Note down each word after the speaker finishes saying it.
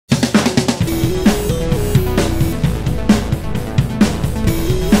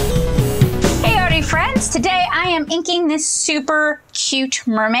Today I am inking this super cute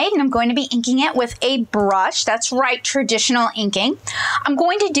mermaid, and I'm going to be inking it with a brush. That's right, traditional inking. I'm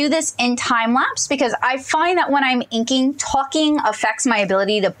going to do this in time lapse because I find that when I'm inking, talking affects my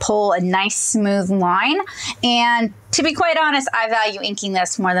ability to pull a nice smooth line. And to be quite honest, I value inking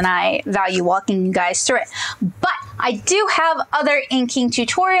this more than I value walking you guys through it. But I do have other inking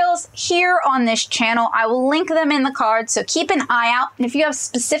tutorials here on this channel. I will link them in the cards, so keep an eye out. And if you have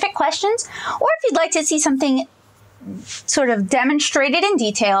specific questions, or if you'd like to see something sort of demonstrated in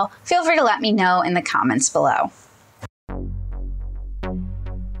detail, feel free to let me know in the comments below.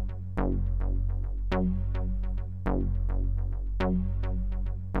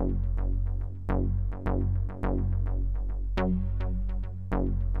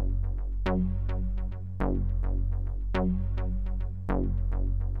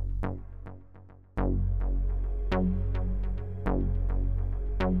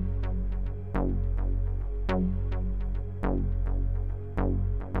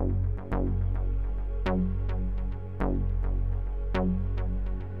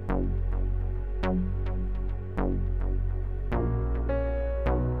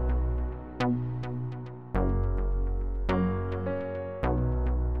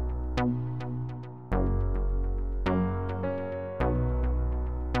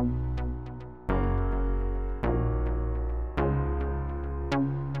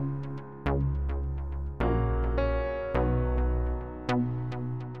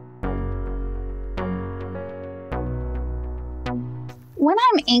 When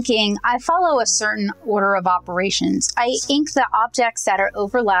I'm inking, I follow a certain order of operations. I ink the objects that are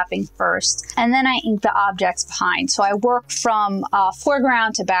overlapping first, and then I ink the objects behind. So I work from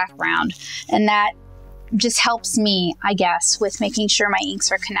foreground to background, and that just helps me, I guess, with making sure my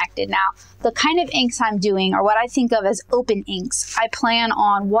inks are connected. Now, the kind of inks I'm doing are what I think of as open inks. I plan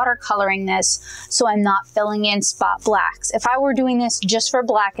on watercoloring this so I'm not filling in spot blacks. If I were doing this just for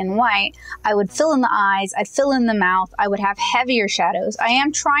black and white, I would fill in the eyes, I'd fill in the mouth, I would have heavier shadows. I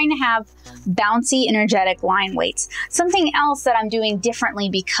am trying to have bouncy, energetic line weights. Something else that I'm doing differently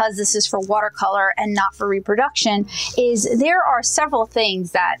because this is for watercolor and not for reproduction is there are several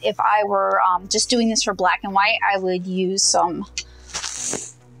things that if I were just doing this for black and white, I would use some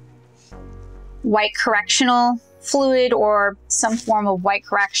white correctional fluid or some form of white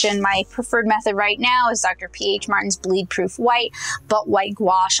correction. My preferred method right now is Dr. P.H. Martin's Bleed Proof White, but white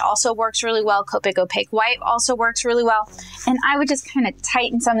gouache also works really well. Copic Opaque White also works really well. And I would just kind of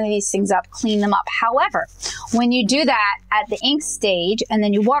tighten some of these things up, clean them up. However, when you do that at the ink stage and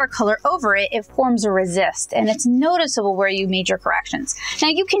then you watercolor over it, it forms a resist, and it's noticeable where you made your corrections. Now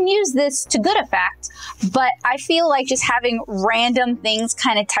you can use this to good effect, but I feel like just having random things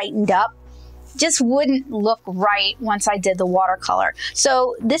kind of tightened up just wouldn't look right once I did the watercolor.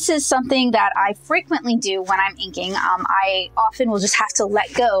 So this is something that I frequently do when I'm inking. I often will just have to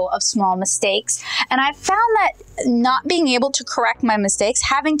let go of small mistakes. And I've found that not being able to correct my mistakes,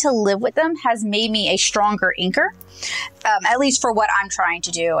 having to live with them, has made me a stronger inker, at least for what I'm trying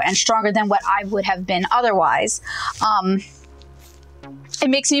to do, and stronger than what I would have been otherwise. It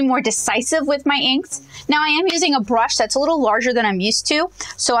makes me more decisive with my inks. Now I am using a brush that's a little larger than I'm used to,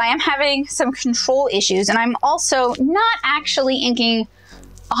 so I am having some control issues, and I'm also not actually inking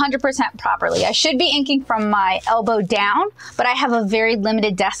 100% properly. I should be inking from my elbow down, but I have a very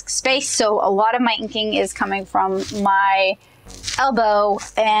limited desk space, so a lot of my inking is coming from my elbow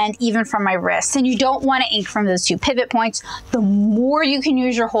and even from my wrist. And you don't want to ink from those two pivot points. The more you can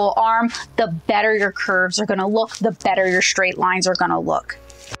use your whole arm, the better your curves are going to look, the better your straight lines are going to look.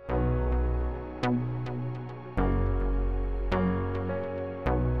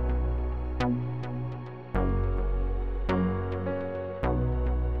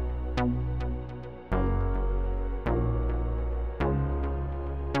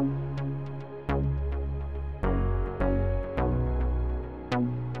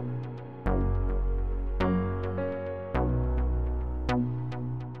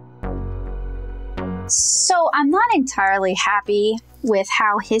 So I'm not entirely happy with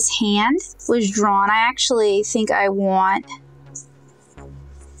how his hand was drawn. I actually think I want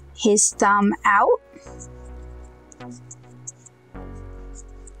his thumb out.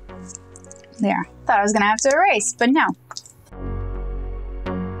 There, thought I was gonna have to erase, but no.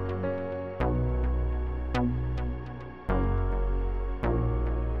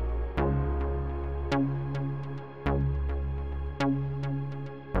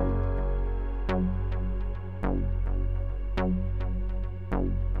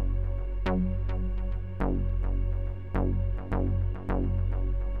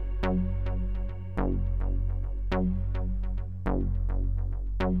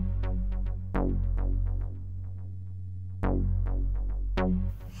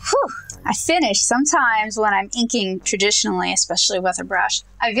 I finish sometimes when I'm inking traditionally, especially with a brush,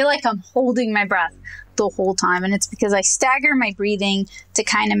 I feel like I'm holding my breath the whole time. And it's because I stagger my breathing to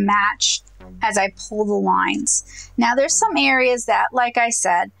kind of match as I pull the lines. Now there's some areas that, like I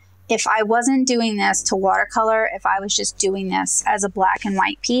said, if I wasn't doing this to watercolor, if I was just doing this as a black and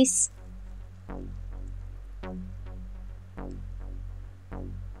white piece,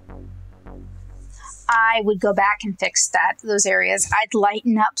 I would go back and fix those areas. I'd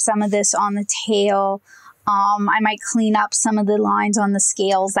lighten up some of this on the tail. I might clean up some of the lines on the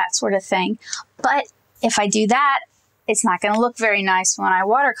scales, that sort of thing. But if I do that, it's not going to look very nice when I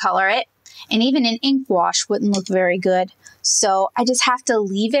watercolor it. And even an ink wash wouldn't look very good. So I just have to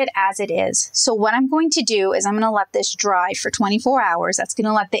leave it as it is. So what I'm going to do is I'm going to let this dry for 24 hours. That's going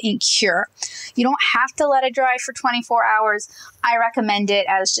to let the ink cure. You don't have to let it dry for 24 hours. I recommend it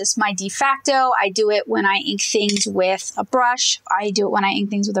as just my de facto. I do it when I ink things with a brush. I do it when I ink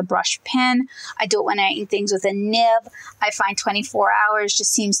things with a brush pen. I do it when I ink things with a nib. I find 24 hours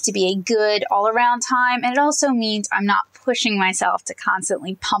just seems to be a good all-around time. And it also means I'm not pushing myself to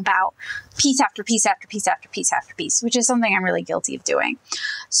constantly pump out piece after piece after piece after piece after piece, which is something I'm really guilty of doing.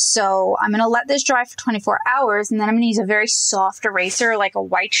 So I'm going to let this dry for 24 hours, and then I'm going to use a very soft eraser, like a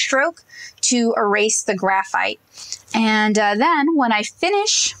white stroke, to erase the graphite. And then when I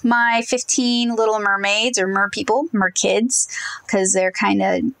finish my 15 little mermaids, or mer people, mer kids, because they're kind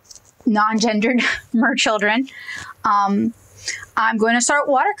of non-gendered mer children, I'm going to start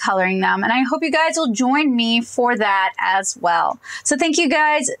watercoloring them, and I hope you guys will join me for that as well. So thank you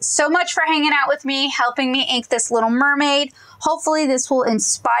guys so much for hanging out with me, helping me ink this little mermaid. Hopefully this will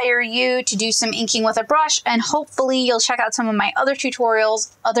inspire you to do some inking with a brush, and hopefully you'll check out some of my other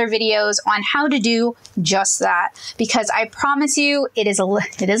tutorials, other videos on how to do just that, because I promise you it is a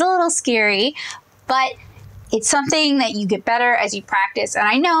little scary, but it's something that you get better as you practice. And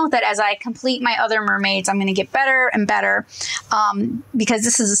I know that as I complete my other mermaids, I'm going to get better and better because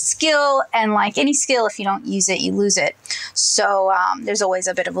this is a skill. And like any skill, if you don't use it, you lose it. So there's always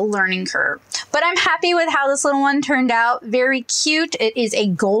a bit of a learning curve. But I'm happy with how this little one turned out. Very cute. It is a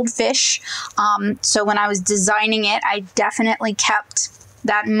goldfish. So when I was designing it, I definitely kept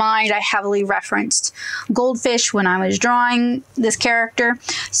that in mind. I heavily referenced goldfish when I was drawing this character.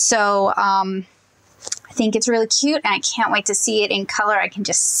 So I think it's really cute, and I can't wait to see it in color. I can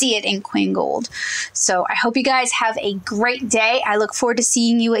just see it in Queen Gold. So I hope you guys have a great day. I look forward to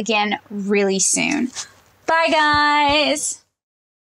seeing you again really soon. Bye, guys.